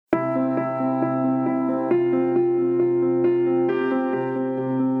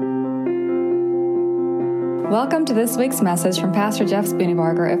Welcome to this week's message from Pastor Jeff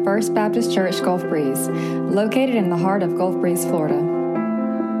Spooneybarger at First Baptist Church, Gulf Breeze, located in the heart of Gulf Breeze, Florida.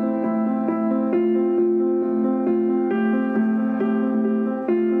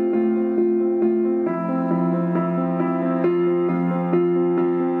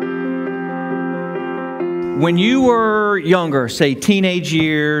 When you were younger, say teenage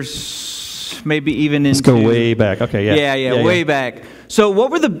years, maybe even into... Let's go way back. Okay, Yeah, way back. So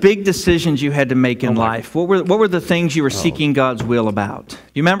what were the big decisions you had to make in life? What were the things you were seeking God's will about?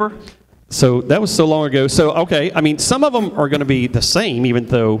 You remember? So that was so long ago. So, okay, I mean, some of them are going to be the same, even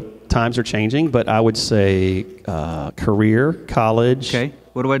though times are changing, but I would say career, college. Okay,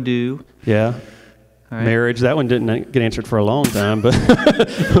 what do I do? Yeah. Right. Marriage, that one didn't get answered for a long time, but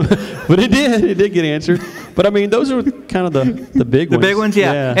but it did get answered. But I mean, those are kind of the big ones. The big ones,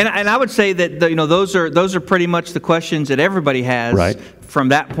 yeah. And I would say that those are pretty much the questions that everybody has from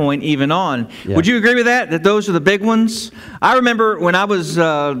that point even on. Yeah. Would you agree with that? That those are the big ones? I remember when I was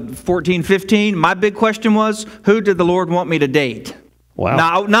 14, 15, my big question was, who did the Lord want me to date?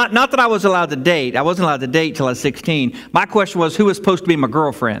 Wow. Now, not that I was allowed to date. I wasn't allowed to date till I was 16. My question was, who was supposed to be my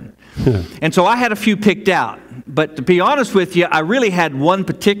girlfriend? And so I had a few picked out. But to be honest with you, I really had one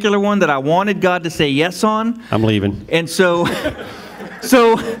particular one that I wanted God to say yes on. I'm leaving. And so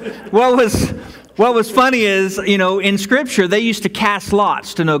what was funny is, in Scripture, they used to cast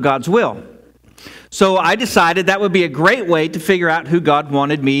lots to know God's will. So I decided that would be a great way to figure out who God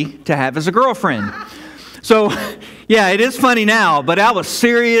wanted me to have as a girlfriend. So, yeah, it is funny now, but I was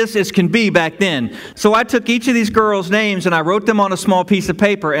serious as can be back then. So I took each of these girls' names and I wrote them on a small piece of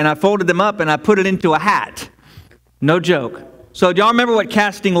paper and I folded them up and I put it into a hat. No joke. So do y'all remember what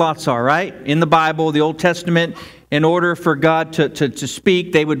casting lots are, right? In the Bible, the Old Testament, in order for God to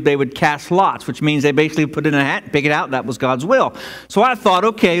speak, they would cast lots, which means they basically put it in a hat and pick it out. That was God's will. So I thought,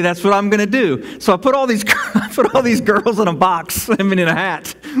 okay, that's what I'm going to do. So I put all these girls in a box, in a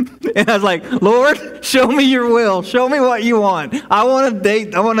hat. And I was like, Lord, show me your will. Show me what you want. I want to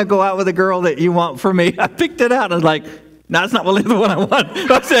date. I want to go out with a girl that you want for me. I picked it out. And I was like, no, that's not really the one I want.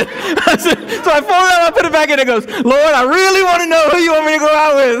 I said, so I folded it out, I put it back in, and it goes, Lord, I really want to know who you want me to go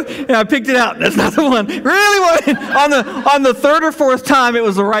out with. And I picked it out. That's not the one. Really want it. On the third or fourth time, it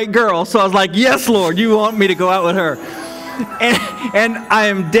was the right girl. So I was like, yes, Lord, you want me to go out with her. And I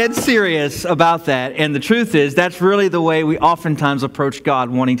am dead serious about that. And the truth is, that's really the way we oftentimes approach God,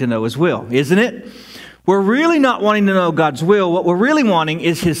 wanting to know His will, isn't it? We're really not wanting to know God's will. What we're really wanting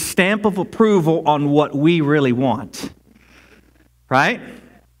is His stamp of approval on what we really want. Right?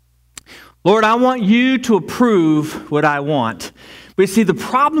 Lord, I want you to approve what I want. But see, the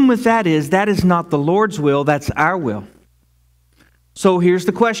problem with that is not the Lord's will, that's our will. So here's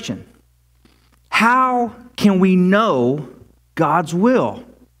the question. How can we know God's will?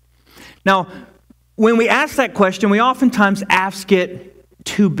 Now, when we ask that question, we oftentimes ask it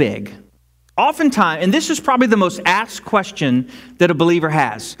too big. Oftentimes, and this is probably the most asked question that a believer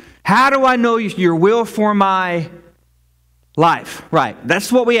has. How do I know your will for my life? Right.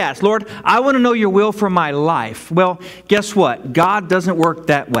 That's what we ask. Lord, I want to know your will for my life. Well, guess what? God doesn't work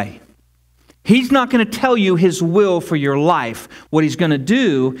that way. He's not going to tell you His will for your life. What He's going to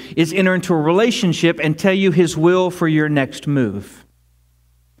do is enter into a relationship and tell you His will for your next move.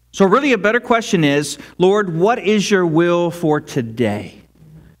 So really a better question is, Lord, what is your will for today?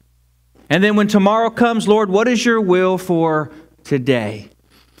 And then when tomorrow comes, Lord, what is your will for today?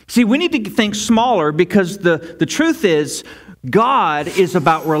 See, we need to think smaller because the truth is God is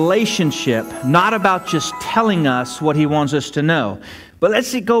about relationship, not about just telling us what He wants us to know. But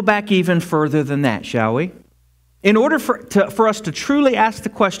let's go back even further than that, shall we? In order for us to truly ask the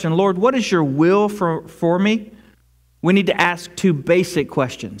question, Lord, what is your will for me? We need to ask two basic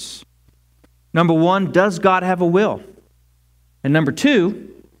questions. Number one, does God have a will? And number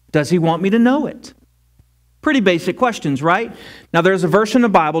two, does He want me to know it? Pretty basic questions, right? Now, there's a verse in the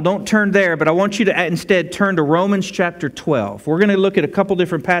Bible. Don't turn there, but I want you to instead turn to Romans chapter 12. We're going to look at a couple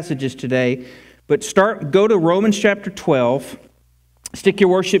different passages today, but go to Romans chapter 12. Stick your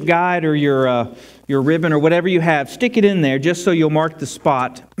worship guide or your ribbon or whatever you have. Stick it in there just so you'll mark the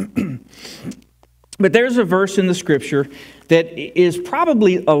spot. But there's a verse in the Scripture that is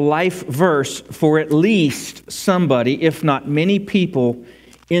probably a life verse for at least somebody, if not many people,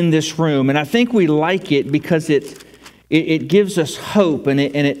 in this room. And I think we like it because it gives us hope and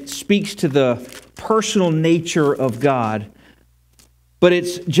it speaks to the personal nature of God. But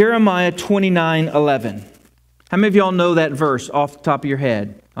it's Jeremiah 29:11. How many of y'all know that verse off the top of your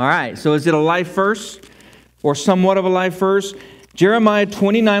head? All right, so is it a life verse or somewhat of a life verse? Jeremiah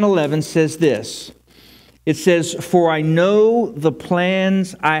 29:11 says this. It says, "For I know the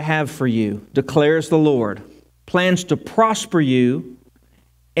plans I have for you, declares the Lord, plans to prosper you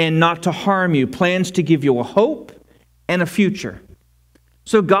and not to harm you, plans to give you a hope and a future.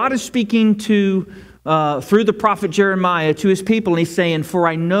 So God is speaking to through the prophet Jeremiah to his people, and he's saying, for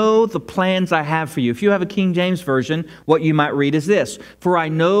I know the plans I have for you. If you have a King James Version, what you might read is this: for I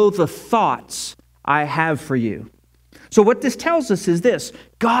know the thoughts I have for you. So what this tells us is this: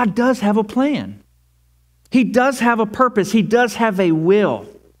 God does have a plan. He does have a purpose. He does have a will.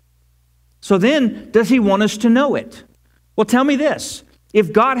 So then, does he want us to know it? Well, tell me this.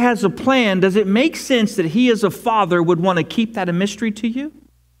 If God has a plan, does it make sense that he as a father would want to keep that a mystery to you?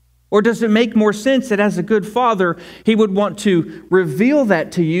 Or does it make more sense that as a good father, he would want to reveal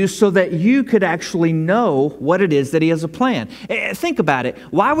that to you so that you could actually know what it is that he has a plan? Think about it.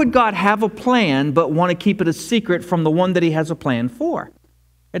 Why would God have a plan but want to keep it a secret from the one that he has a plan for?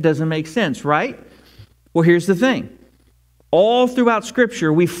 It doesn't make sense, right? Well, here's the thing. All throughout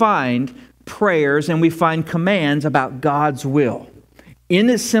Scripture, we find prayers and we find commands about God's will. In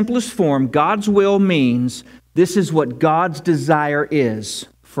its simplest form, God's will means this is what God's desire is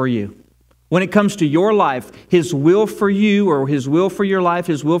for you. When it comes to your life, his will for you or his will for your life,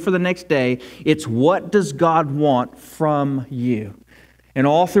 his will for the next day, it's what does God want from you? And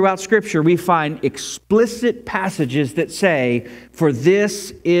all throughout Scripture, we find explicit passages that say, for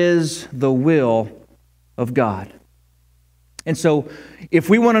this is the will of God. And so, if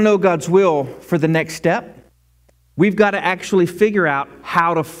we want to know God's will for the next step, we've got to actually figure out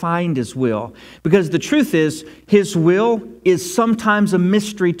how to find his will. Because the truth is, his will is sometimes a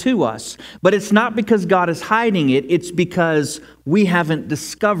mystery to us. But it's not because God is hiding it, it's because we haven't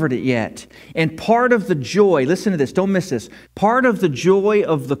discovered it yet. And part of the joy, listen to this, don't miss this, part of the joy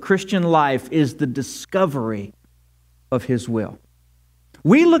of the Christian life is the discovery of his will.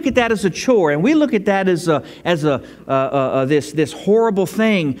 We look at that as a chore, and we look at that as this horrible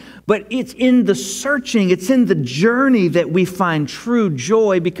thing. But it's in the searching, it's in the journey that we find true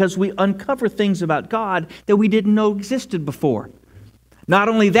joy, because we uncover things about God that we didn't know existed before. Not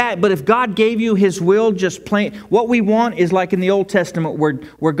only that, but if God gave you his will just plain, what we want is like in the Old Testament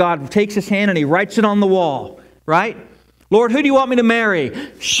where God takes his hand and he writes it on the wall, right? Lord, who do you want me to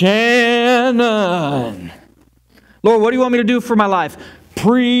marry? Shannon. Lord, what do you want me to do for my life?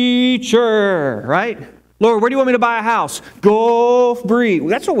 Preacher, right? Lord, where do you want me to buy a house? Gulf Breeze.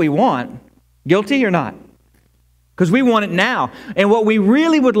 That's what we want. Guilty or not? Because we want it now. And what we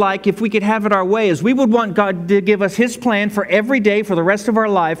really would like, if we could have it our way, is we would want God to give us his plan for every day for the rest of our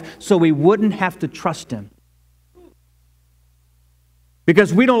life so we wouldn't have to trust him.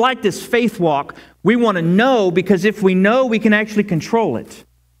 Because we don't like this faith walk. We want to know, because if we know, we can actually control it.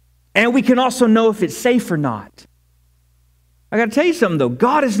 And we can also know if it's safe or not. I got to tell you something, though.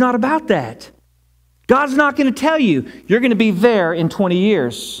 God is not about that. God's not going to tell you, you're going to be there in 20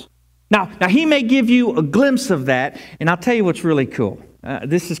 years. Now, he may give you a glimpse of that, and I'll tell you what's really cool.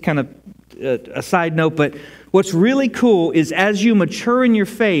 This is kind of a side note, but what's really cool is as you mature in your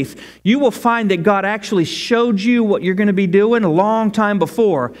faith, you will find that God actually showed you what you're going to be doing a long time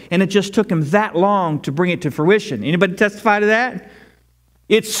before, and it just took him that long to bring it to fruition. Anybody testify to that?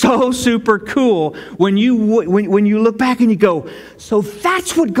 It's so super cool when you look back and you go, so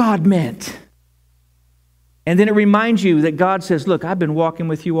that's what God meant. And then it reminds you that God says, look, I've been walking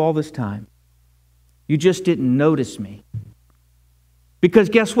with you all this time. You just didn't notice me. Because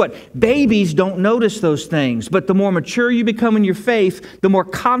guess what? Babies don't notice those things. But the more mature you become in your faith, the more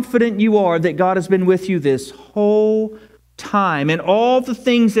confident you are that God has been with you this whole time. And all the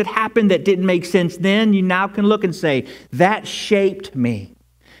things that happened that didn't make sense then, you now can look and say, that shaped me.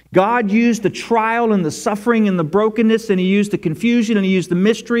 God used the trial and the suffering and the brokenness, and he used the confusion and he used the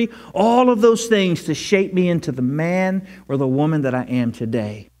mystery, all of those things to shape me into the man or the woman that I am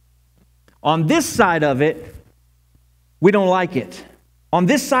today. On this side of it, we don't like it. On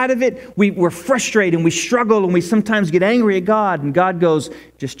this side of it, we're frustrated and we struggle and we sometimes get angry at God, and God goes,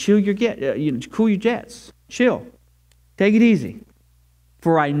 just cool your jets. Chill. Take it easy.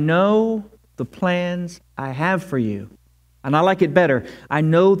 For I know the plans I have for you. And I like it better. I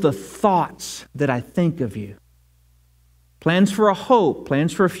know the thoughts that I think of you. Plans for a hope,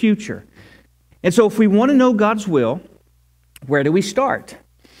 plans for a future. And so if we want to know God's will, where do we start?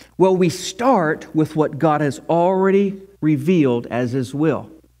 Well, we start with what God has already revealed as his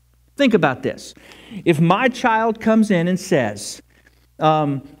will. Think about this. If my child comes in and says,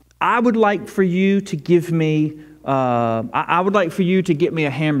 I would like for you to give me, I would like for you to get me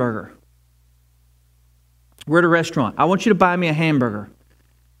a hamburger. We're at a restaurant. I want you to buy me a hamburger.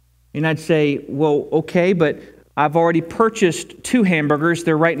 And I'd say, well, okay, but I've already purchased 2 hamburgers.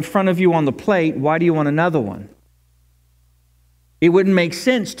 They're right in front of you on the plate. Why do you want another one? It wouldn't make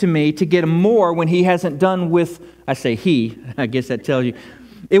sense to me to get more when he hasn't done with, I say he, I guess that tells you.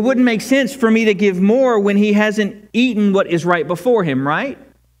 It wouldn't make sense for me to give more when he hasn't eaten what is right before him, right?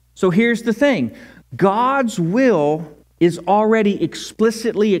 So here's the thing. God's will is already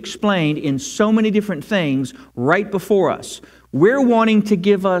explicitly explained in so many different things right before us. We're wanting to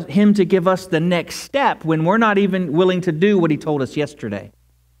give him to give us the next step when we're not even willing to do what he told us yesterday.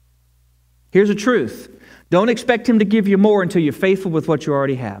 Here's the truth. Don't expect him to give you more until you're faithful with what you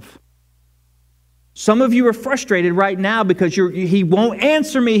already have. Some of you are frustrated right now because he won't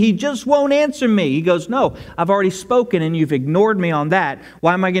answer me. He just won't answer me. He goes, no, I've already spoken and you've ignored me on that.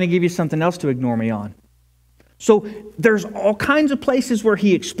 Why am I going to give you something else to ignore me on? So there's all kinds of places where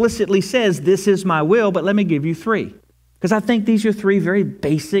he explicitly says, this is my will, but let me give you 3. Because I think these are 3 very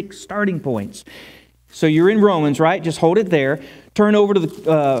basic starting points. So you're in Romans, right? Just hold it there. Turn over to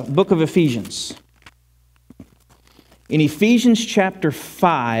the book of Ephesians. In Ephesians chapter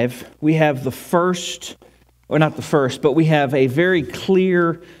 5, we have the first, or not the first, but we have a very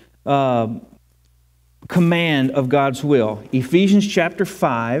clear command of God's will. Ephesians chapter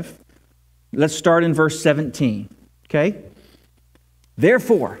 5, let's start in verse 17. Okay?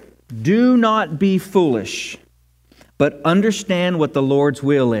 Therefore, do not be foolish, but understand what the Lord's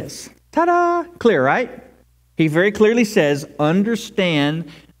will is. Ta-da! Clear, right? He very clearly says, understand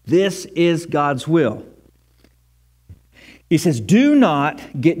this is God's will. He says, do not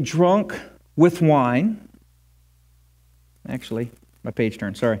get drunk with wine. Actually, my page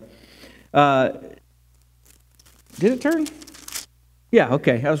turned, sorry. Did it turn? Yeah,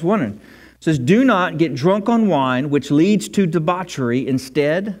 okay, I was wondering. It says, do not get drunk on wine, which leads to debauchery.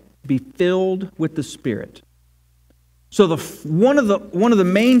 Instead, be filled with the Spirit. So one of the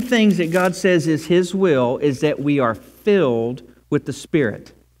main things that God says is His will is that we are filled with the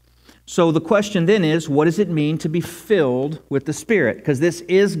Spirit. So the question then is, what does it mean to be filled with the Spirit? Because this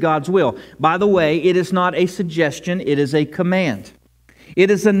is God's will. By the way, it is not a suggestion, it is a command.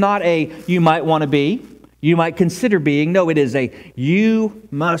 It is not a, you might want to be, you might consider being. No, it is a, you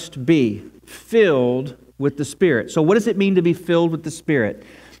must be filled with the Spirit. So what does it mean to be filled with the Spirit?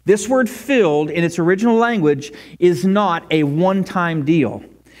 This word filled in its original language is not a one-time deal.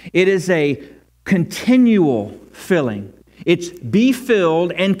 It is a continual filling. It's be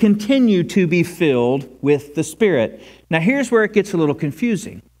filled and continue to be filled with the Spirit. Now here's where it gets a little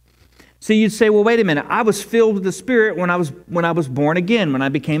confusing. So you'd say, well, wait a minute, I was filled with the Spirit when I was born again, when I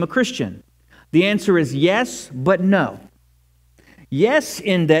became a Christian. The answer is yes, but no. Yes,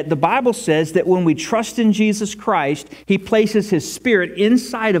 in that the Bible says that when we trust in Jesus Christ, He places His Spirit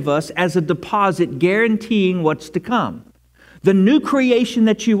inside of us as a deposit guaranteeing what's to come. The new creation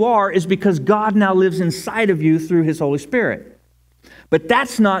that you are is because God now lives inside of you through His Holy Spirit. But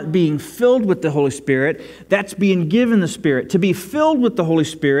that's not being filled with the Holy Spirit. That's being given the Spirit. To be filled with the Holy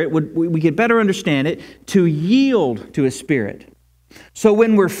Spirit, we could better understand it, to yield to His Spirit. So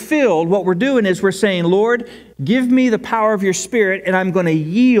when we're filled, what we're doing is we're saying, Lord, give me the power of your Spirit, and I'm going to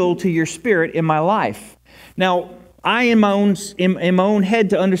yield to your Spirit in my life. Now, I, in my own head,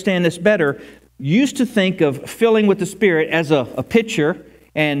 to understand this better, used to think of filling with the Spirit as a pitcher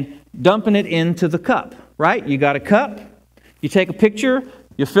and dumping it into the cup, right? You got a cup, you take a pitcher,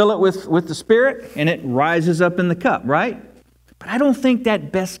 you fill it with the Spirit, and it rises up in the cup, right? But I don't think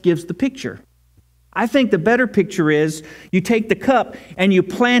that best gives the picture. I think the better picture is you take the cup and you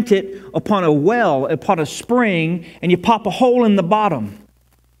plant it upon a well, upon a spring, and you pop a hole in the bottom,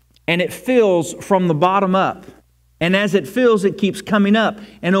 and it fills from the bottom up. And as it fills, it keeps coming up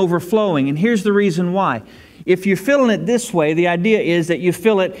and overflowing. And here's the reason why. If you're filling it this way, the idea is that you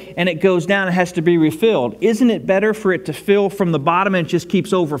fill it and it goes down and has to be refilled. Isn't it better for it to fill from the bottom and it just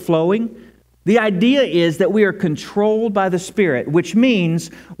keeps overflowing? The idea is that we are controlled by the Spirit, which means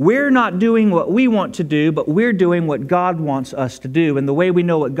we're not doing what we want to do, but we're doing what God wants us to do. And the way we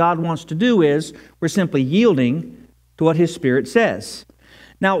know what God wants to do is we're simply yielding to what His Spirit says.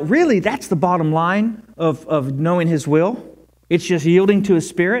 Now, really, that's the bottom line of knowing His will. It's just yielding to His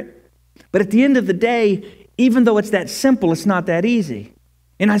Spirit. But at the end of the day, even though it's that simple, it's not that easy.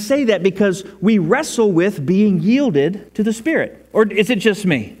 And I say that because we wrestle with being yielded to the Spirit. Or is it just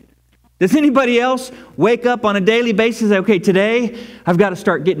me? Does anybody else wake up on a daily basis and say, okay, today I've got to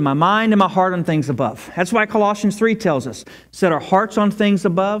start getting my mind and my heart on things above? That's why Colossians 3 tells us, set our hearts on things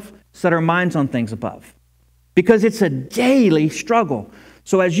above, set our minds on things above. Because it's a daily struggle.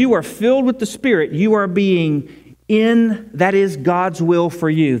 So as you are filled with the Spirit, you are being in, that is God's will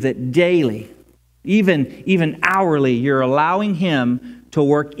for you, that daily, even hourly, you're allowing Him to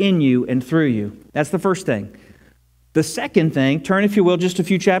work in you and through you. That's the first thing. The second thing, turn if you will just a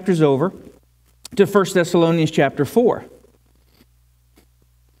few chapters over to 1 Thessalonians chapter 4.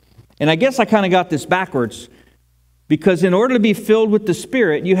 And I guess I kind of got this backwards, because in order to be filled with the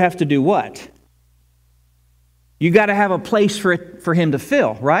Spirit, you have to do what? You got to have a place for Him to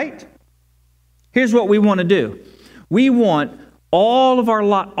fill, right? Here's what we want to do. We want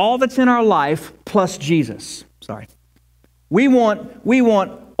all that's in our life plus Jesus. Sorry. We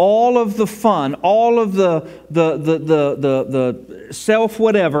want all of the fun, all of the self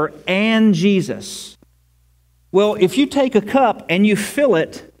whatever, and Jesus. Well, if you take a cup and you fill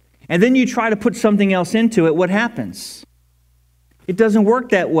it, and then you try to put something else into it, what happens? It doesn't work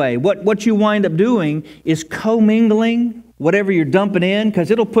that way. What you wind up doing is commingling whatever you're dumping in, because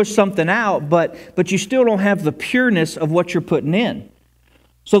it'll push something out, but you still don't have the pureness of what you're putting in.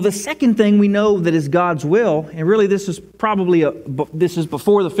 So the second thing we know that is God's will, and really this is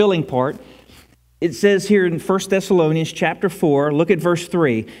before the filling part. It says here in 1 Thessalonians chapter 4, look at verse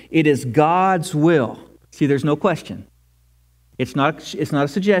 3. It is God's will. See, there's no question. It's not a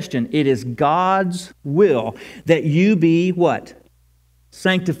suggestion. It is God's will that you be what?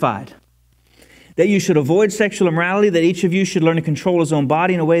 Sanctified. That you should avoid sexual immorality, that each of you should learn to control his own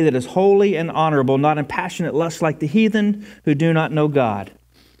body in a way that is holy and honorable, not in passionate lust like the heathen who do not know God.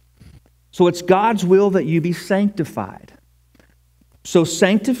 So it's God's will that you be sanctified. So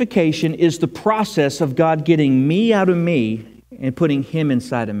sanctification is the process of God getting me out of me and putting Him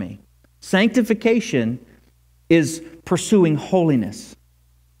inside of me. Sanctification is pursuing holiness.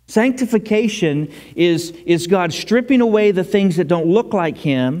 Sanctification is God stripping away the things that don't look like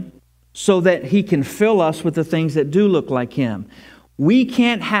Him so that He can fill us with the things that do look like Him. We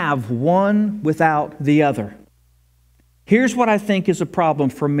can't have one without the other. Here's what I think is a problem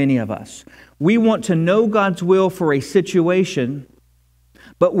for many of us. We want to know God's will for a situation,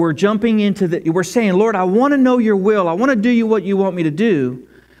 but we're jumping into we're saying, Lord, I want to know your will. I want to do what you want me to do.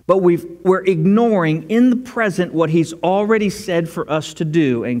 But we're ignoring in the present what He's already said for us to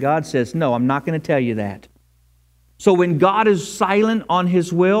do. And God says, no, I'm not going to tell you that. So when God is silent on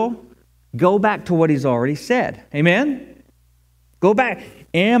His will, go back to what He's already said. Amen? Go back.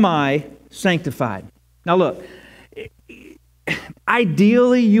 Am I sanctified? Now look,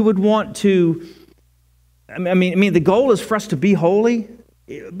 ideally you would want to, I mean, the goal is for us to be holy.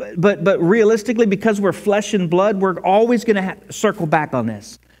 But realistically, because we're flesh and blood, we're always going to circle back on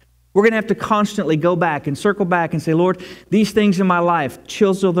this. We're going to have to constantly go back and circle back and say, Lord, these things in my life,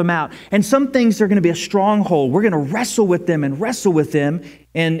 chisel them out. And some things are going to be a stronghold. We're going to wrestle with them.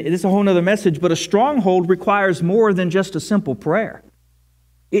 And it's a whole other message, but a stronghold requires more than just a simple prayer.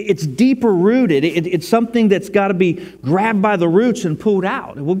 It's deeper rooted. It's something that's got to be grabbed by the roots and pulled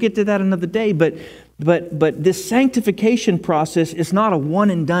out. And we'll get to that another day. But this sanctification process is not a one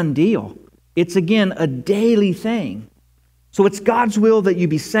and done deal. It's, again, a daily thing. So it's God's will that you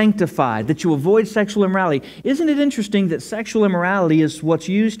be sanctified, that you avoid sexual immorality. Isn't it interesting that sexual immorality is what's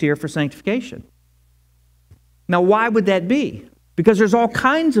used here for sanctification? Now, why would that be? Because there's all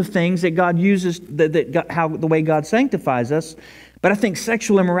kinds of things that God uses, the way God sanctifies us. But I think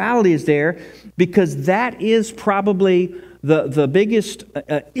sexual immorality is there because that is probably the biggest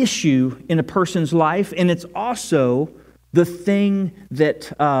issue in a person's life, and it's also the thing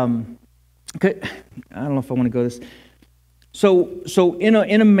that I don't know if I want to go this. So in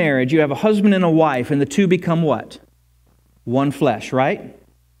a marriage, you have a husband and a wife, and the two become what? One flesh, right?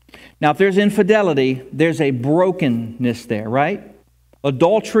 Now, if there's infidelity, there's a brokenness there, right?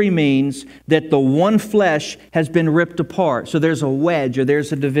 Adultery means that the one flesh has been ripped apart. So there's a wedge or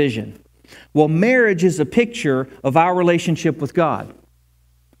there's a division. Well, marriage is a picture of our relationship with God.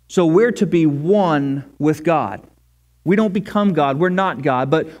 So we're to be one with God. We don't become God. We're not God,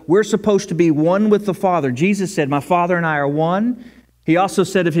 but we're supposed to be one with the Father. Jesus said, my Father and I are one. He also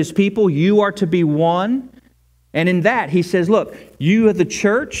said of His people, you are to be one. And in that, He says, look, you are the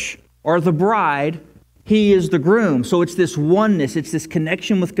church or the bride. He is the groom. So it's this oneness. It's this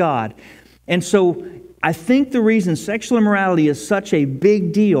connection with God. And so I think the reason sexual immorality is such a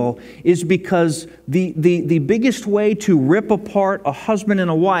big deal is because the biggest way to rip apart a husband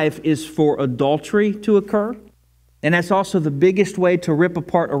and a wife is for adultery to occur. And that's also the biggest way to rip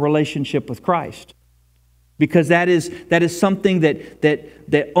apart a relationship with Christ. Because that is something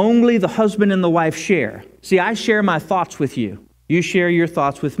that only the husband and the wife share. See, I share my thoughts with you. You share your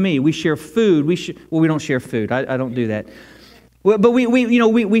thoughts with me. We share food. We don't share food. I don't do that. Well, but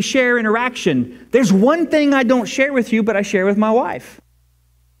we share interaction. There's one thing I don't share with you, but I share with my wife.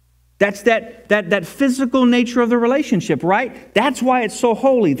 That's that physical nature of the relationship, right? That's why it's so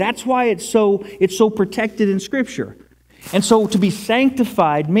holy. That's why it's so protected in Scripture. And so to be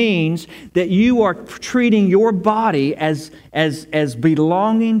sanctified means that you are treating your body as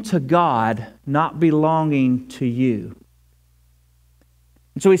belonging to God, not belonging to you.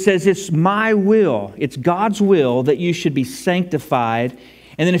 And so he says, it's my will, it's God's will that you should be sanctified.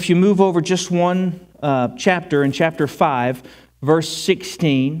 And then if you move over just one chapter, in chapter 5, verse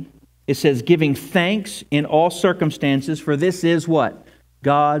 16, it says, giving thanks in all circumstances, for this is what?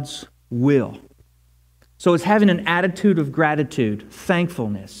 God's will. So it's having an attitude of gratitude,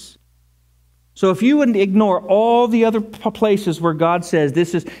 thankfulness. So if you would ignore all the other places where God says,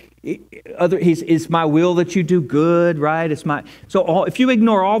 this is... It's my will that you do good, right? If you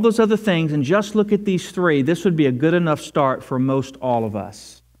ignore all those other things and just look at these three, this would be a good enough start for most all of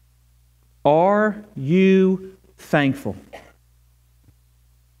us. Are you thankful?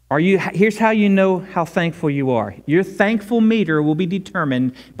 Here's how you know how thankful you are. Your thankful meter will be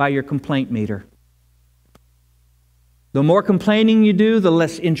determined by your complaint meter. The more complaining you do, the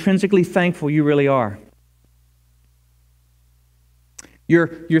less intrinsically thankful you really are.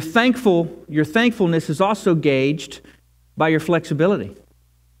 Your thankfulness is also gauged by your flexibility.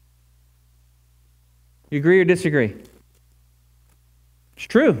 You agree or disagree? It's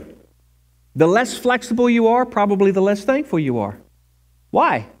true. The less flexible you are, probably the less thankful you are.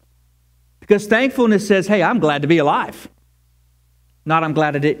 Why? Because thankfulness says, hey, I'm glad to be alive. Not I'm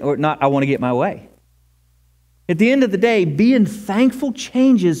glad I did, or not I want to get my way. At the end of the day, being thankful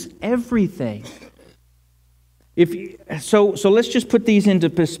changes everything. So let's just put these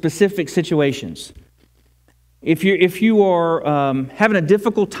into specific situations. If you are having a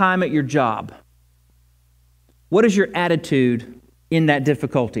difficult time at your job, what is your attitude in that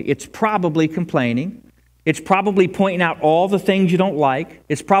difficulty? It's probably complaining. It's probably pointing out all the things you don't like.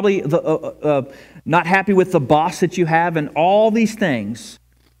 It's probably not happy with the boss that you have and all these things.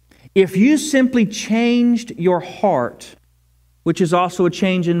 If you simply changed your heart, which is also a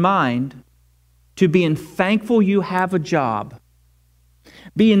change in mind, to being thankful you have a job,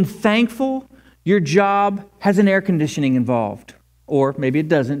 being thankful your job has an air conditioning involved, or maybe it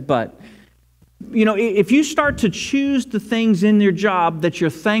doesn't, but if you start to choose the things in your job that you're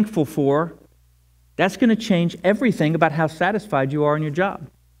thankful for, that's going to change everything about how satisfied you are in your job.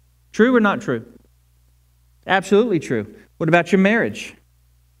 True or not true? Absolutely true. What about your marriage?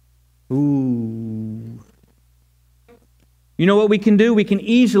 Ooh. You know what we can do? We can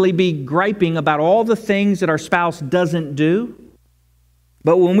easily be griping about all the things that our spouse doesn't do.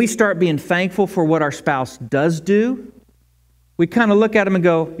 But when we start being thankful for what our spouse does do, we kind of look at them and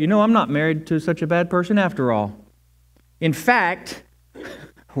go, I'm not married to such a bad person after all. In fact,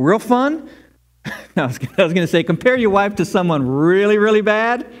 real fun, I was going to say, compare your wife to someone really, really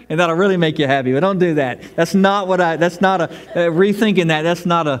bad, and that'll really make you happy. But don't do that. That's not rethinking that. That's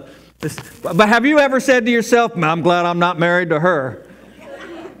not a... But have you ever said to yourself, I'm glad I'm not married to her.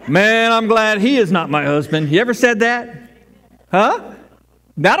 Man, I'm glad he is not my husband. You ever said that? Huh?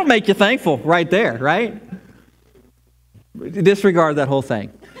 That'll make you thankful right there, right? Disregard that whole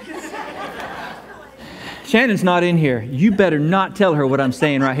thing. Shannon's not in here. You better not tell her what I'm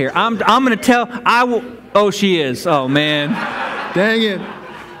saying right here. I'm going to tell, I will. Oh, she is. Oh, man. Dang it.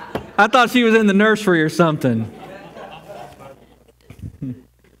 I thought she was in the nursery or something.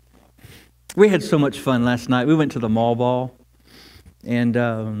 We had so much fun last night. We went to the mall ball, and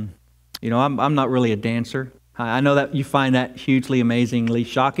I'm not really a dancer. I know that you find that hugely, amazingly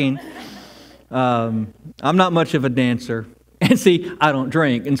shocking. I'm not much of a dancer, and see, I don't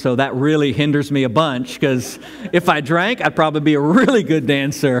drink, and so that really hinders me a bunch. Because if I drank, I'd probably be a really good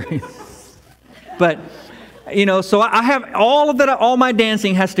dancer. But so I have all of that. All my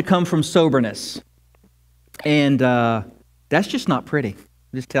dancing has to come from soberness, and that's just not pretty.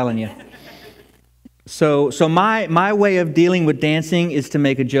 I'm just telling you. So my way of dealing with dancing is to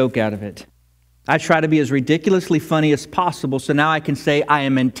make a joke out of it. I try to be as ridiculously funny as possible, so now I can say I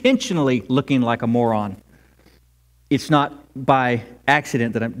am intentionally looking like a moron. It's not by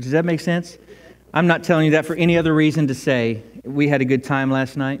accident that does that make sense? I'm not telling you that for any other reason to say we had a good time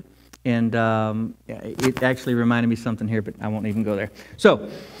last night, and it actually reminded me of something here, but I won't even go there. So,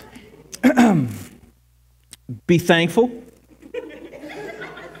 be thankful.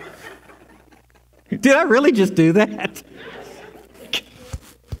 Did I really just do that?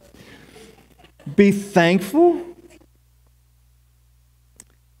 Be thankful.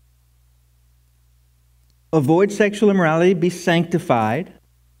 Avoid sexual immorality. Be sanctified.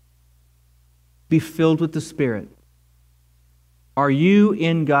 Be filled with the Spirit. Are you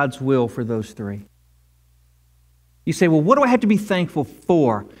in God's will for those three? You say, well, what do I have to be thankful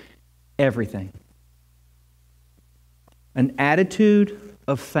for? Everything. An attitude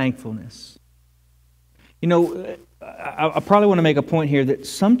of thankfulness. I probably want to make a point here that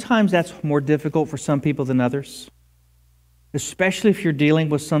sometimes that's more difficult for some people than others, especially if you're dealing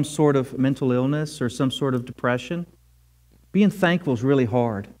with some sort of mental illness or some sort of depression. Being thankful is really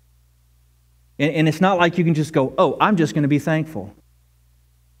hard. And it's not like you can just go, oh, I'm just going to be thankful.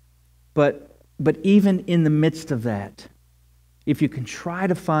 But even in the midst of that, if you can try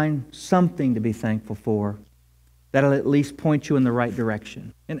to find something to be thankful for, that'll at least point you in the right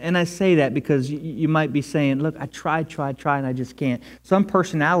direction. And I say that because you might be saying, look, I try, and I just can't. Some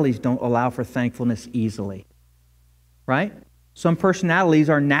personalities don't allow for thankfulness easily, right? Some personalities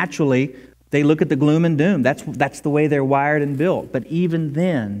are naturally, they look at the gloom and doom. That's the way they're wired and built. But even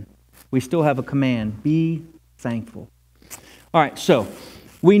then, we still have a command, be thankful. All right, so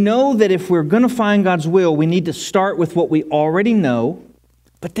we know that if we're going to find God's will, we need to start with what we already know,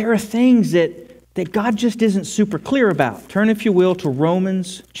 but there are things that God just isn't super clear about. Turn, if you will, to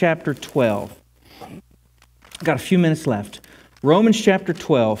Romans chapter 12. I've got a few minutes left. Romans chapter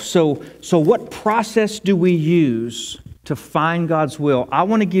 12. So what process do we use to find God's will? I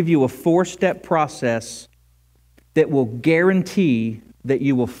want to give you a 4-step process that will guarantee that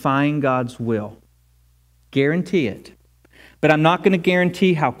you will find God's will. Guarantee it. But I'm not going to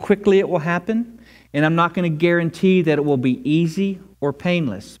guarantee how quickly it will happen, and I'm not going to guarantee that it will be easy or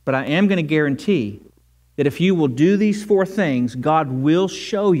painless. But I am going to guarantee that if you will do these 4 things, God will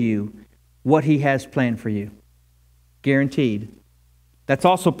show you what He has planned for you. Guaranteed. That's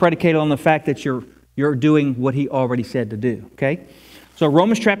also predicated on the fact that you're doing what He already said to do. Okay? So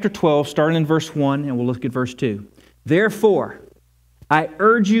Romans chapter 12, starting in verse 1, and we'll look at verse 2. Therefore, I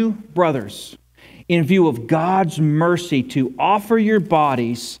urge you, brothers, in view of God's mercy, to offer your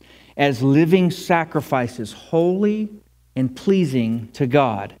bodies as living sacrifices, holy and pleasing to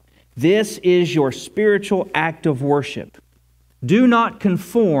God. This is your spiritual act of worship. Do not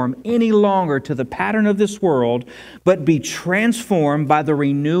conform any longer to the pattern of this world, but be transformed by the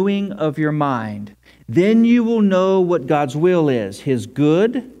renewing of your mind. Then you will know what God's will is, His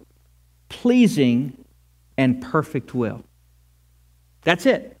good, pleasing, and perfect will. That's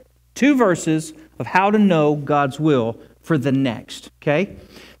it. 2 verses of how to know God's will for the next. Okay? It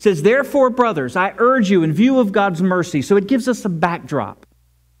says, therefore, brothers, I urge you in view of God's mercy. So it gives us a backdrop.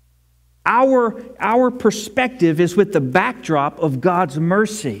 Our perspective is with the backdrop of God's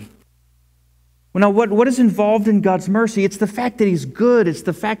mercy. Well, now, what is involved in God's mercy? It's the fact that He's good. It's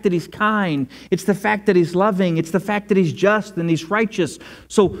the fact that He's kind. It's the fact that He's loving. It's the fact that He's just and He's righteous.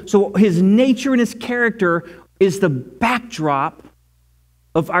 So His nature and His character is the backdrop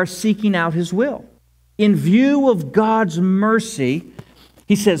of our seeking out His will. In view of God's mercy,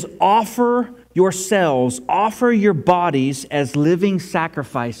 He says, offer yourselves, offer your bodies as living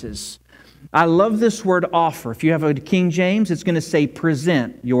sacrifices. I love this word offer. If you have a King James, it's going to say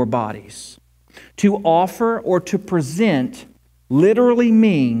present your bodies. To offer or to present literally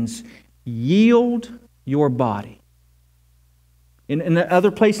means yield your body. In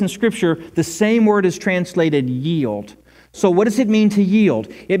another place in Scripture, the same word is translated yield. So what does it mean to yield?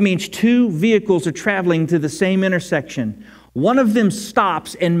 It means 2 vehicles are traveling to the same intersection. One of them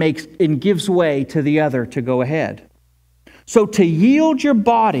stops and gives way to the other to go ahead. So to yield your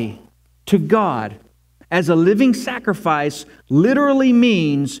body to God as a living sacrifice literally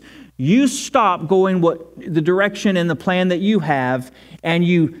means you stop going the direction and the plan that you have, and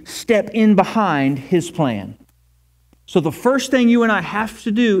you step in behind His plan. So the first thing you and I have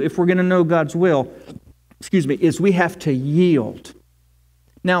to do if we're going to know God's will, is we have to yield.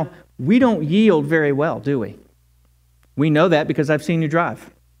 Now, we don't yield very well, do we? We know that because I've seen you drive.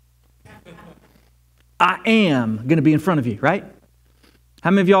 I am going to be in front of you, right?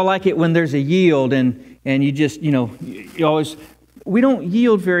 How many of y'all like it when there's a yield and you just, you always... We don't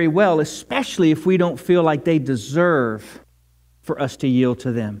yield very well, especially if we don't feel like they deserve for us to yield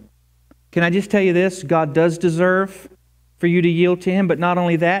to them. Can I just tell you this? God does deserve for you to yield to Him, but not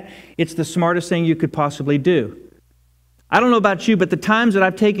only that, it's the smartest thing you could possibly do. I don't know about you, but the times that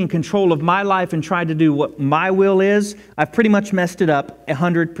I've taken control of my life and tried to do what my will is, I've pretty much messed it up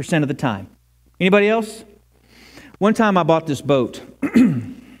 100% of the time. Anybody else? One time I bought this boat.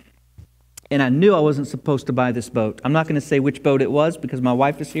 And I knew I wasn't supposed to buy this boat. I'm not going to say which boat it was because my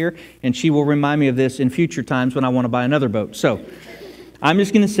wife is here and she will remind me of this in future times when I want to buy another boat. So I'm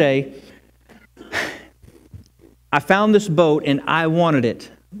just going to say, I found this boat and I wanted it.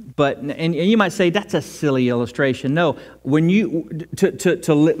 And you might say, that's a silly illustration. No, when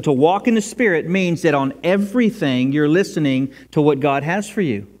to walk in the Spirit means that on everything you're listening to what God has for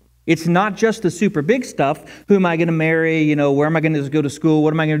you. It's not just the super big stuff. Who am I going to marry? Where am I going to go to school?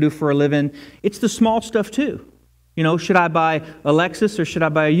 What am I going to do for a living? It's the small stuff too. Should I buy a Lexus or should I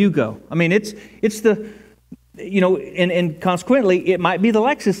buy a Yugo? I mean, it's the, and consequently, it might be the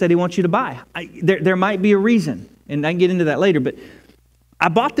Lexus that He wants you to buy. There might be a reason, and I can get into that later, but I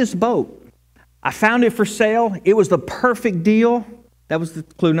bought this boat. I found it for sale. It was the perfect deal. That was the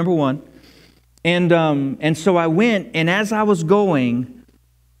clue number one. And so I went, and as I was going,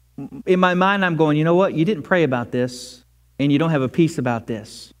 in my mind I'm going, you know what? You didn't pray about this, and you don't have a peace about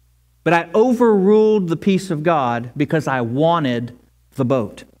this. But I overruled the peace of God because I wanted the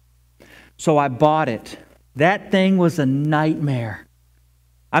boat. So I bought it. That thing was a nightmare.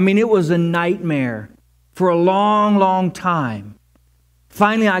 I mean, it was a nightmare for a long, long time.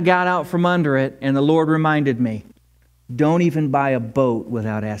 Finally, I got out from under it, and the Lord reminded me, don't even buy a boat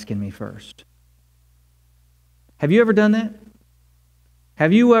without asking me first. Have you ever done that?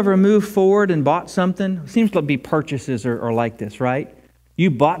 Have you ever moved forward and bought something? It seems to be purchases are like this, right?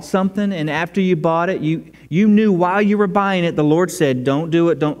 You bought something, and after you bought it, you knew while you were buying it, the Lord said, don't do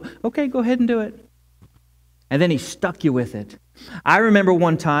it, don't. Okay, go ahead and do it. And then He stuck you with it. I remember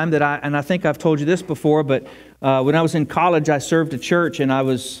one time that I think I've told you this before, but when I was in college, I served a church, and I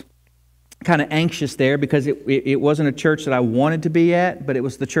was kind of anxious there because it wasn't a church that I wanted to be at, but it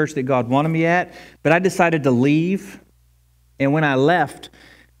was the church that God wanted me at. But I decided to leave, and when I left,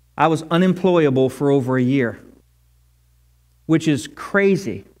 I was unemployable for over a year, which is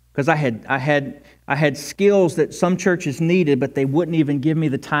crazy because I had skills that some churches needed, but they wouldn't even give me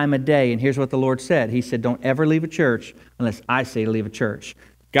the time of day. And here's what the Lord said. He said, don't ever leave a church unless I say to leave a church.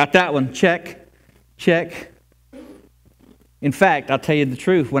 Got that one. Check. Check. In fact, I'll tell you the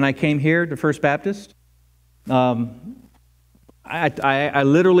truth. When I came here to First Baptist, I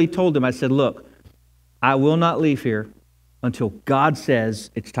literally told him, I said, look, I will not leave here until God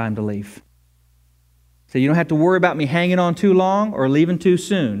says it's time to leave. So you don't have to worry about me hanging on too long or leaving too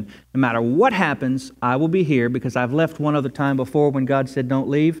soon. No matter what happens, I will be here because I've left one other time before when God said don't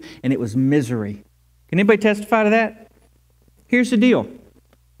leave, and it was misery. Can anybody testify to that? Here's the deal.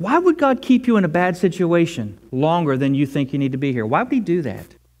 Why would God keep you in a bad situation longer than you think you need to be here? Why would He do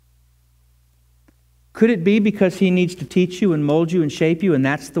that? Could it be because He needs to teach you and mold you and shape you, and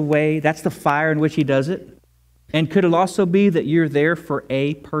that's the fire in which He does it? And could it also be that you're there for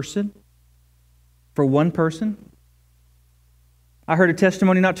a person? For one person? I heard a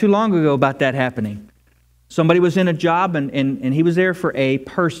testimony not too long ago about that happening. Somebody was in a job and he was there for a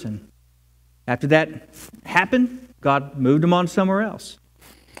person. After that happened, God moved him on somewhere else.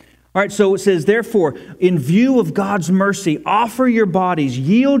 All right, so it says, therefore, in view of God's mercy, offer your bodies,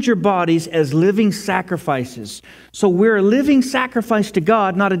 yield your bodies as living sacrifices. So we're a living sacrifice to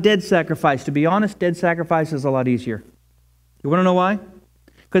God, not a dead sacrifice. To be honest, dead sacrifice is a lot easier. You want to know why?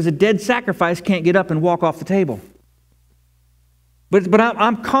 Because a dead sacrifice can't get up and walk off the table. But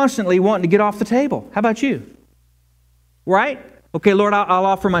I'm constantly wanting to get off the table. How about you? Right? Okay, Lord, I'll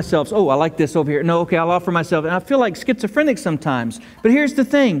offer myself. Oh, I like this over here. No, okay, I'll offer myself. And I feel like schizophrenic sometimes. But here's the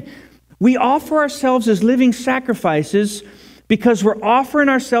thing. We offer ourselves as living sacrifices because we're offering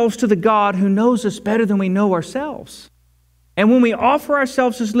ourselves to the God who knows us better than we know ourselves. And when we offer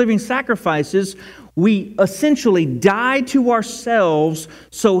ourselves as living sacrifices, we essentially die to ourselves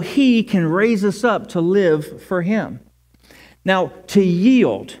so He can raise us up to live for Him. Now, to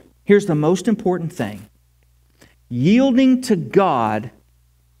yield, here's the most important thing. Yielding to God,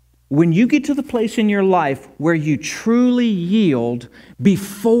 when you get to the place in your life where you truly yield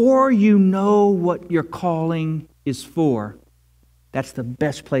before you know what your calling is for, that's the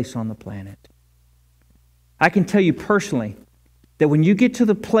best place on the planet. I can tell you personally that when you get to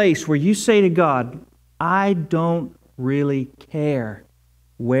the place where you say to God, I don't really care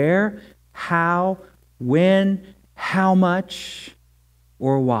where, how, when, how much,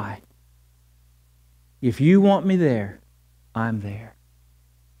 or why. If you want me there, I'm there.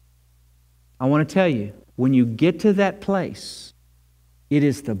 I want to tell you, when you get to that place, it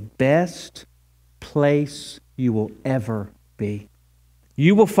is the best place you will ever be.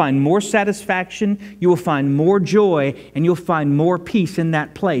 You will find more satisfaction, you will find more joy, and you'll find more peace in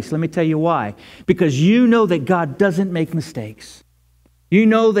that place. Let me tell you why. Because you know that God doesn't make mistakes. You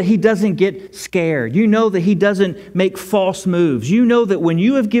know that He doesn't get scared. You know that He doesn't make false moves. You know that when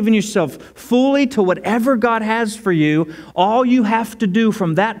you have given yourself fully to whatever God has for you, all you have to do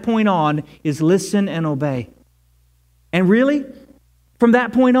from that point on is listen and obey. And really, from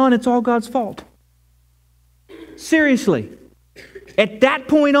that point on, it's all God's fault. Seriously. At that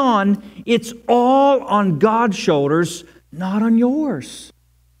point on, it's all on God's shoulders, not on yours.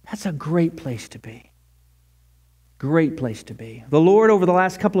 That's a great place to be. Great place to be. The Lord, over the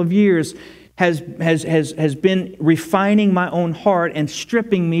last couple of years, has been refining my own heart and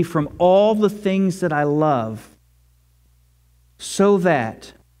stripping me from all the things that I love so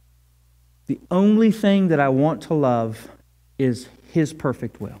that the only thing that I want to love is His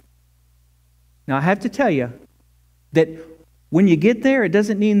perfect will. Now, I have to tell you that When you get there, it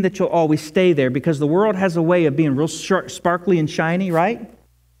doesn't mean that you'll always stay there, because the world has a way of being real sparkly and shiny, right?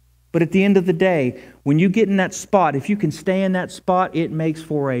 But at the end of the day, when you get in that spot, if you can stay in that spot, it makes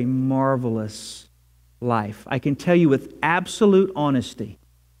for a marvelous life. I can tell you with absolute honesty,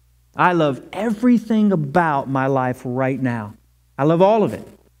 I love everything about my life right now. I love all of it.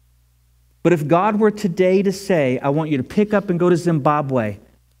 But if God were today to say, I want you to pick up and go to Zimbabwe,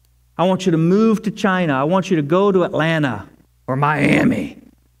 I want you to move to China, I want you to go to Atlanta or Miami.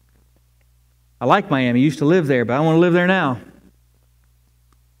 I like Miami, I used to live there, but I don't want to live there now.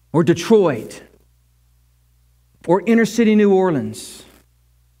 Or Detroit, or inner city New Orleans.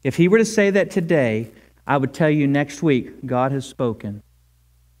 If He were to say that today, I would tell you next week, God has spoken.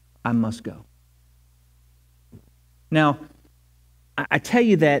 I must go. Now, I tell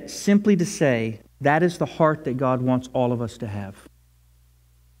you that simply to say that is the heart that God wants all of us to have.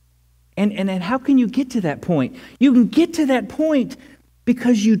 And how can you get to that point? You can get to that point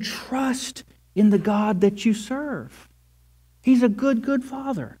because you trust in the God that you serve. He's a good, good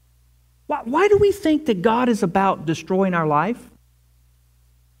Father. Why do we think that God is about destroying our life?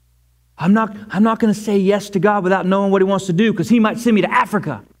 I'm not going to say yes to God without knowing what He wants to do, because He might send me to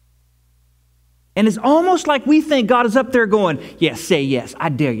Africa. And it's almost like we think God is up there going, yes, say yes. I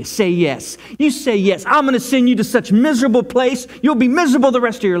dare you. Say yes. You say yes. I'm going to send you to such miserable place. You'll be miserable the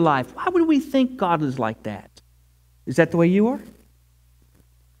rest of your life. Why would we think God is like that? Is that the way you are?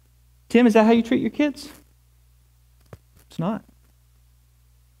 Tim, is that how you treat your kids? It's not.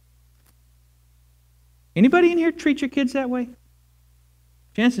 Anybody in here treat your kids that way?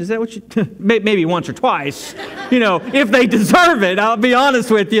 Jansen, is that what you... Maybe once or twice. If they deserve it, I'll be honest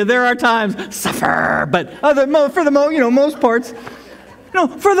with you. There are times, suffer, but for the most parts,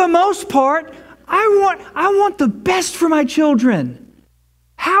 for the most part, I want the best for my children.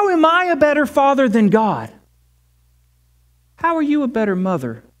 How am I a better father than God? How are you a better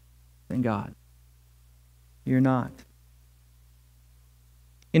mother than God? You're not.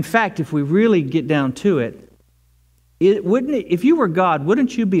 In fact, if we really get down to it, if you were God,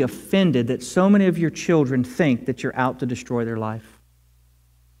 wouldn't you be offended that so many of your children think that you're out to destroy their life?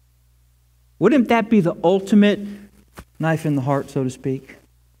 Wouldn't that be the ultimate knife in the heart, so to speak?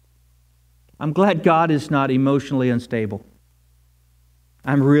 I'm glad God is not emotionally unstable.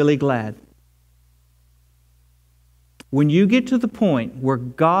 I'm really glad. When you get to the point where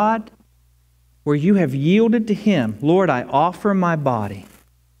you have yielded to Him, Lord, I offer my body.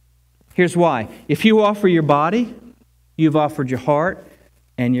 Here's why. If you offer your body, you've offered your heart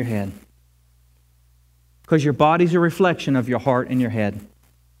and your head. Because your body's a reflection of your heart and your head.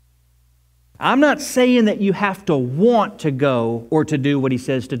 I'm not saying that you have to want to go or to do what He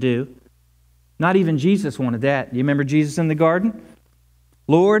says to do. Not even Jesus wanted that. You remember Jesus in the garden?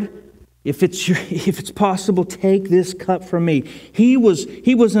 Lord, if it's possible, take this cup from me. He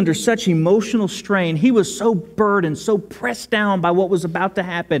was under such emotional strain. He was so burdened, so pressed down by what was about to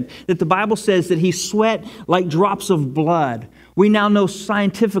happen, that the Bible says that he sweat like drops of blood. We now know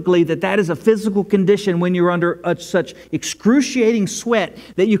scientifically that is a physical condition when you're under such excruciating sweat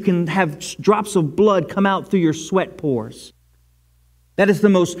that you can have drops of blood come out through your sweat pores. That is the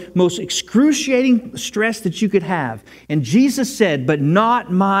most excruciating stress that you could have. And Jesus said, but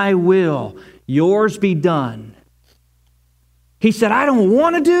not my will, yours be done. He said, I don't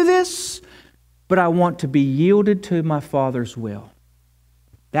want to do this, but I want to be yielded to my Father's will.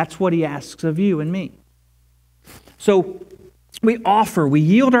 That's what He asks of you and me. So we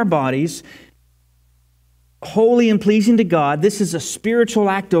yield our bodies holy and pleasing to God. This is a spiritual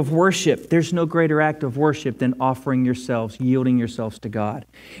act of worship. There's no greater act of worship than offering yourselves, yielding yourselves to God.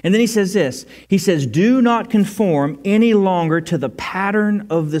 And then He says this. He says, do not conform any longer to the pattern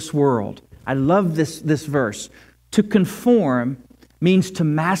of this world. I love this verse. To conform means to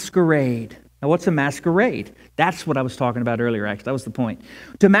masquerade. Now, what's a masquerade? That's what I was talking about earlier, actually. That was the point.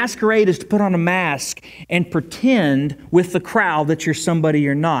 To masquerade is to put on a mask and pretend with the crowd that you're somebody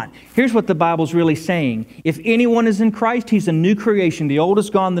you're not. Here's what the Bible's really saying. If anyone is in Christ, he's a new creation. The old is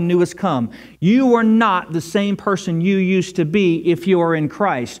gone, the new has come. You are not the same person you used to be if you are in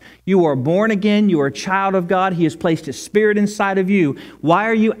Christ. You are born again. You are a child of God. He has placed His Spirit inside of you. Why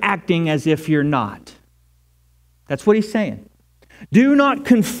are you acting as if you're not? That's what He's saying. Do not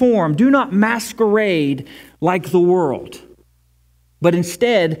conform, do not masquerade like the world, but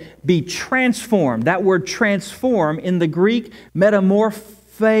instead be transformed. That word transform in the Greek,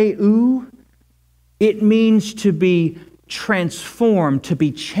 metamorpheu, it means to be transformed, to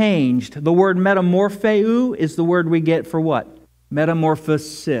be changed. The word metamorpheu is the word we get for what?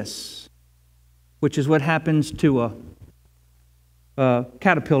 Metamorphosis, which is what happens to a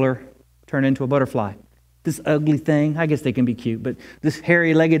caterpillar turn into a butterfly. This ugly thing, I guess they can be cute, but this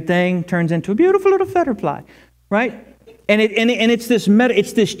hairy-legged thing turns into a beautiful little butterfly, right? And it's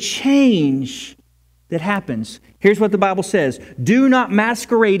this change that happens. Here's what the Bible says. Do not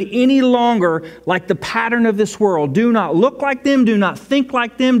masquerade any longer like the pattern of this world. Do not look like them. Do not think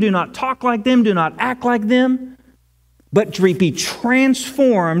like them. Do not talk like them. Do not act like them. But be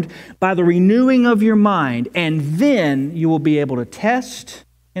transformed by the renewing of your mind. And then you will be able to test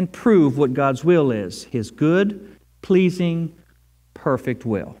and prove what God's will is. His good, pleasing, perfect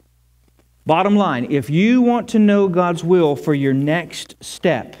will. Bottom line, if you want to know God's will for your next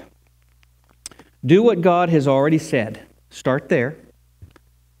step, do what God has already said. Start there.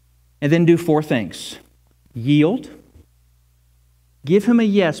 And then do 4 things. Yield. Give Him a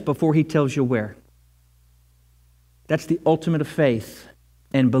yes before He tells you where. That's the ultimate of faith.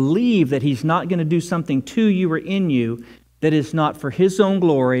 And believe that He's not going to do something to you or in you that is not for His own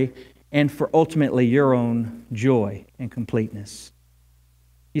glory and for ultimately your own joy and completeness.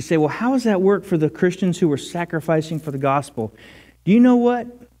 You say, well, how does that work for the Christians who are sacrificing for the gospel? Do you know what?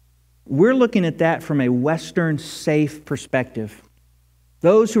 We're looking at that from a Western safe perspective.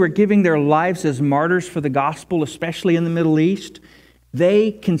 Those who are giving their lives as martyrs for the gospel, especially in the Middle East,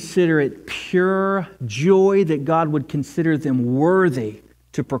 they consider it pure joy that God would consider them worthy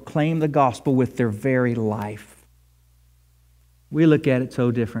to proclaim the gospel with their very life. We look at it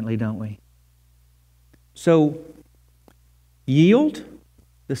so differently, don't we? So, yield.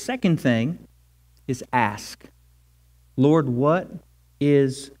 The second thing is ask. Lord, what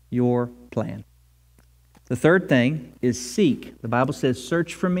is your plan? The third thing is seek. The Bible says,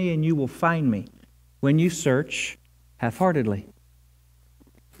 search for me and you will find me when you search half-heartedly.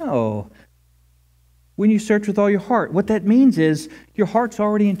 No. When you search with all your heart. What that means is your heart's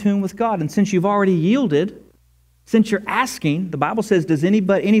already in tune with God. And since you've already yielded, since you're asking, the Bible says, does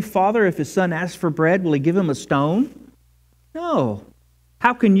any father, if his son asks for bread, will he give him a stone? No.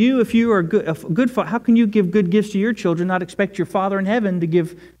 How can you, if you are a good father, how can you give good gifts to your children, not expect your Father in heaven to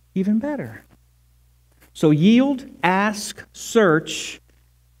give even better? So yield, ask, search,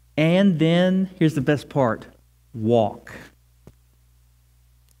 and then, here's the best part, walk.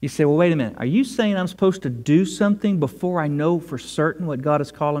 You say, well, wait a minute. Are you saying I'm supposed to do something before I know for certain what God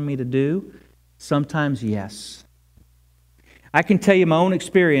is calling me to do? Sometimes, yes. I can tell you my own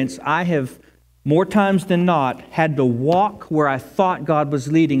experience. I have, more times than not, had to walk where I thought God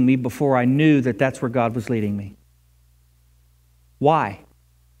was leading me before I knew that that's where God was leading me. Why?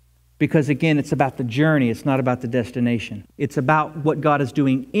 Because again, it's about the journey. It's not about the destination. It's about what God is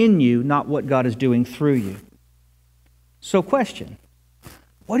doing in you, not what God is doing through you. So question,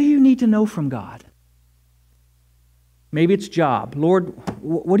 what do you need to know from God? Maybe it's job. Lord,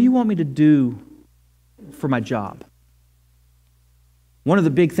 what do you want me to do for my job? One of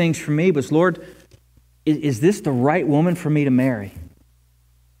the big things for me was, Lord, is this the right woman for me to marry?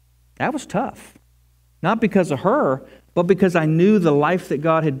 That was tough. Not because of her, but because I knew the life that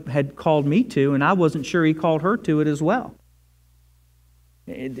God had called me to, and I wasn't sure He called her to it as well.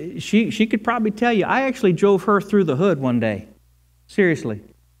 She could probably tell you, I actually drove her through the hood one day. Seriously.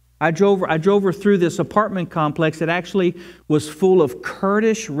 I drove her through this apartment complex that actually was full of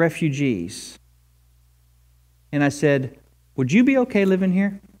Kurdish refugees. And I said, would you be okay living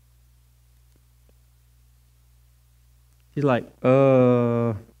here? She's like,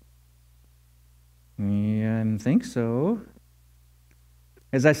 yeah, I think so.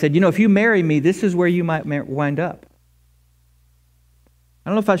 As I said, if you marry me, this is where you might wind up. I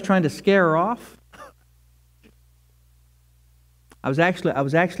don't know if I was trying to scare her off. I was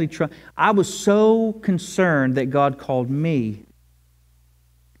actually trying. I was so concerned that God called me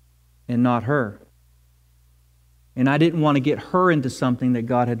and not her. And I didn't want to get her into something that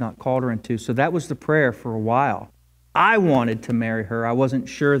God had not called her into. So that was the prayer for a while. I wanted to marry her. I wasn't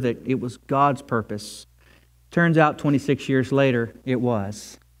sure that it was God's purpose. Turns out 26 years later, it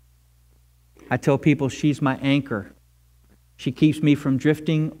was. I tell people she's my anchor. She keeps me from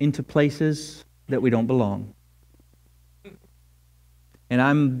drifting into places that we don't belong. And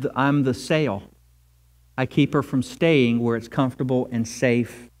I'm the sail. I keep her from staying where it's comfortable and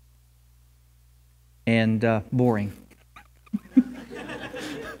safe and boring.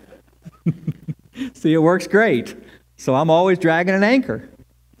 See, it works great. So I'm always dragging an anchor.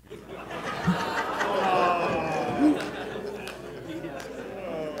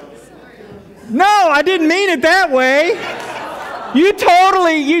 No, I didn't mean it that way. You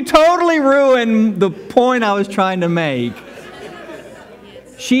totally ruined the point I was trying to make.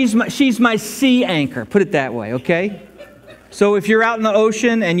 She's my sea anchor, put it that way, okay? So if you're out in the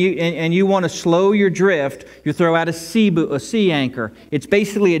ocean and you want to slow your drift, you throw out a sea anchor. It's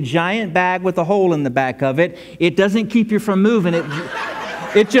basically a giant bag with a hole in the back of it. It doesn't keep you from moving.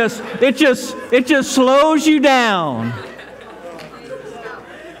 It just slows you down.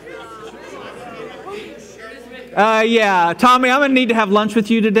 Yeah, Tommy, I'm gonna need to have lunch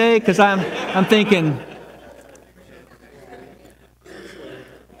with you today because I'm thinking.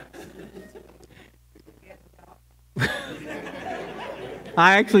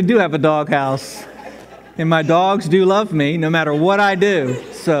 I actually do have a doghouse, and my dogs do love me no matter what I do.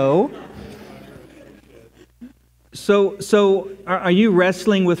 So are you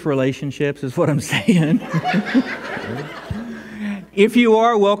wrestling with relationships is what I'm saying. If you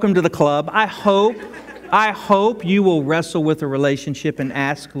are, welcome to the club. I hope you will wrestle with a relationship and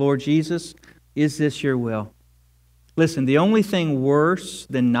ask, Lord Jesus, is this your will? Listen, the only thing worse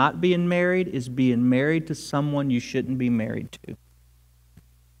than not being married is being married to someone you shouldn't be married to.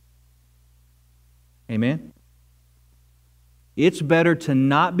 Amen? It's better to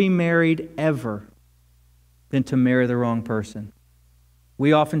not be married ever than to marry the wrong person.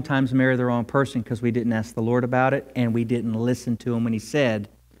 We oftentimes marry the wrong person because we didn't ask the Lord about it and we didn't listen to Him when He said,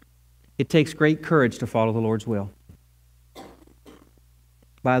 it takes great courage to follow the Lord's will.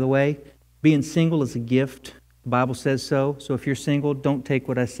 By the way, being single is a gift. The Bible says so. So if you're single, don't take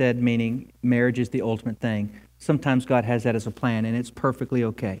what I said, meaning marriage is the ultimate thing. Sometimes God has that as a plan, and it's perfectly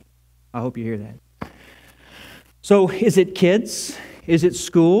okay. I hope you hear that. So is it kids? Is it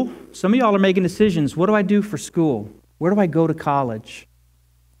school? Some of y'all are making decisions. What do I do for school? Where do I go to college?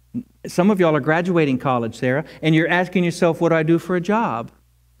 Some of y'all are graduating college, Sarah, and you're asking yourself, what do I do for a job?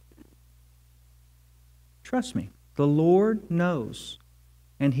 Trust me, the Lord knows,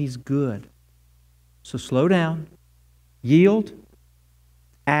 and He's good. So slow down, yield,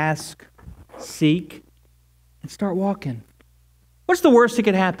 ask, seek, and start walking. What's the worst that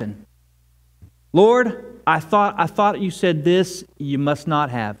could happen? Lord, I thought you said this, you must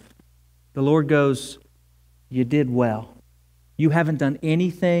not have. The Lord goes, you did well. You haven't done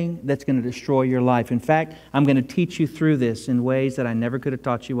anything that's going to destroy your life. In fact, I'm going to teach you through this in ways that I never could have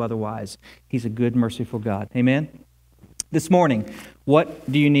taught you otherwise. He's a good, merciful God. Amen? This morning,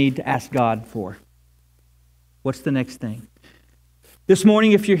 what do you need to ask God for? What's the next thing? This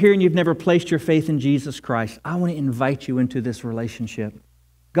morning, if you're here and you've never placed your faith in Jesus Christ, I want to invite you into this relationship.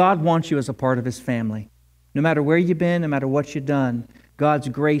 God wants you as a part of His family. No matter where you've been, no matter what you've done, God's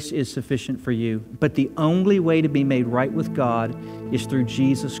grace is sufficient for you. But the only way to be made right with God is through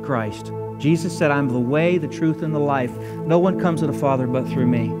Jesus Christ. Jesus said, I'm the way, the truth, and the life. No one comes to the Father but through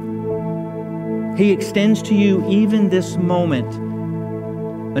me. He extends to you, even this moment,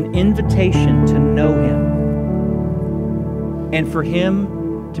 an invitation to know Him and for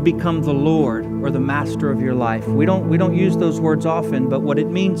Him to become the Lord or the master of your life. We don't use those words often, but what it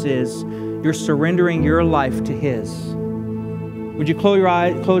means is you're surrendering your life to His. Would you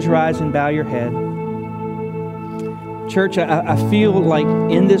close your eyes and bow your head? Church, I feel like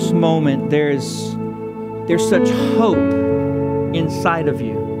in this moment there's such hope inside of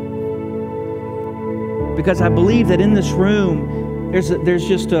you. Because I believe that in this room, there's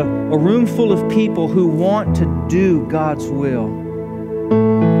just a room full of people who want to do God's will.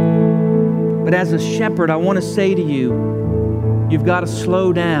 But as a shepherd, I want to say to you, you've got to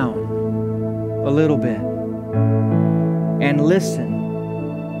slow down a little bit and listen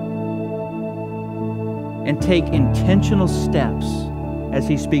and take intentional steps as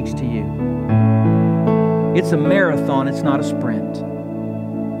He speaks to you. It's a marathon, it's not a sprint.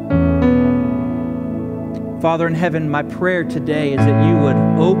 Father in heaven, my prayer today is that you would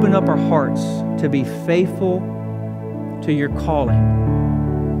open up our hearts to be faithful to your calling.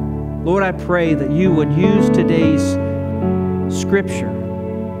 Lord, I pray that you would use today's scripture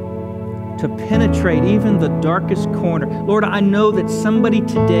to penetrate even the darkest corner. Lord, I know that somebody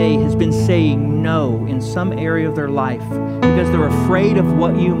today has been saying no in some area of their life because they're afraid of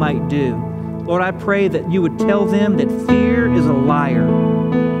what you might do. Lord, I pray that you would tell them that fear is a liar,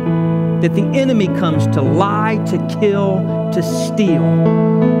 that the enemy comes to lie, to kill, to steal,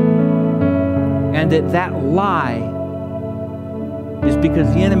 and that lie is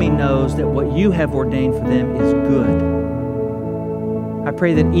because the enemy knows that what you have ordained for them is good. I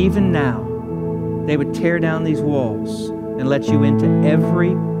pray that even now, they would tear down these walls and let you into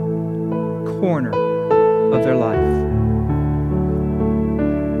every corner of their life.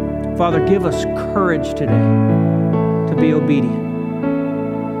 Father, give us courage today to be obedient.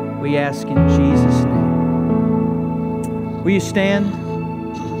 We ask in Jesus' name. Will you stand?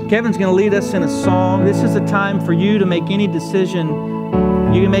 Kevin's going to lead us in a song. This is a time for you to make any decision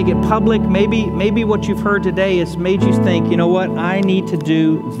You can make it public. Maybe what you've heard today has made you think, you know what, I need to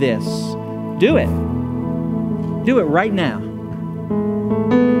do this. Do it. Do it right now.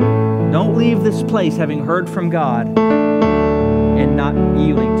 Don't leave this place having heard from God and not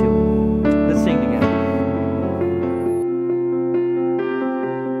yielding to it. Let's sing together.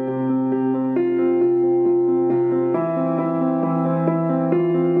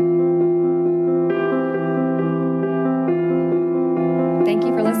 Thank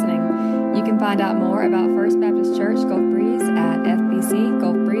you for listening. You can find out more about First Baptist Church Gulf Breeze at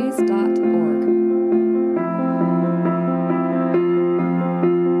fbcgulfbreeze.org.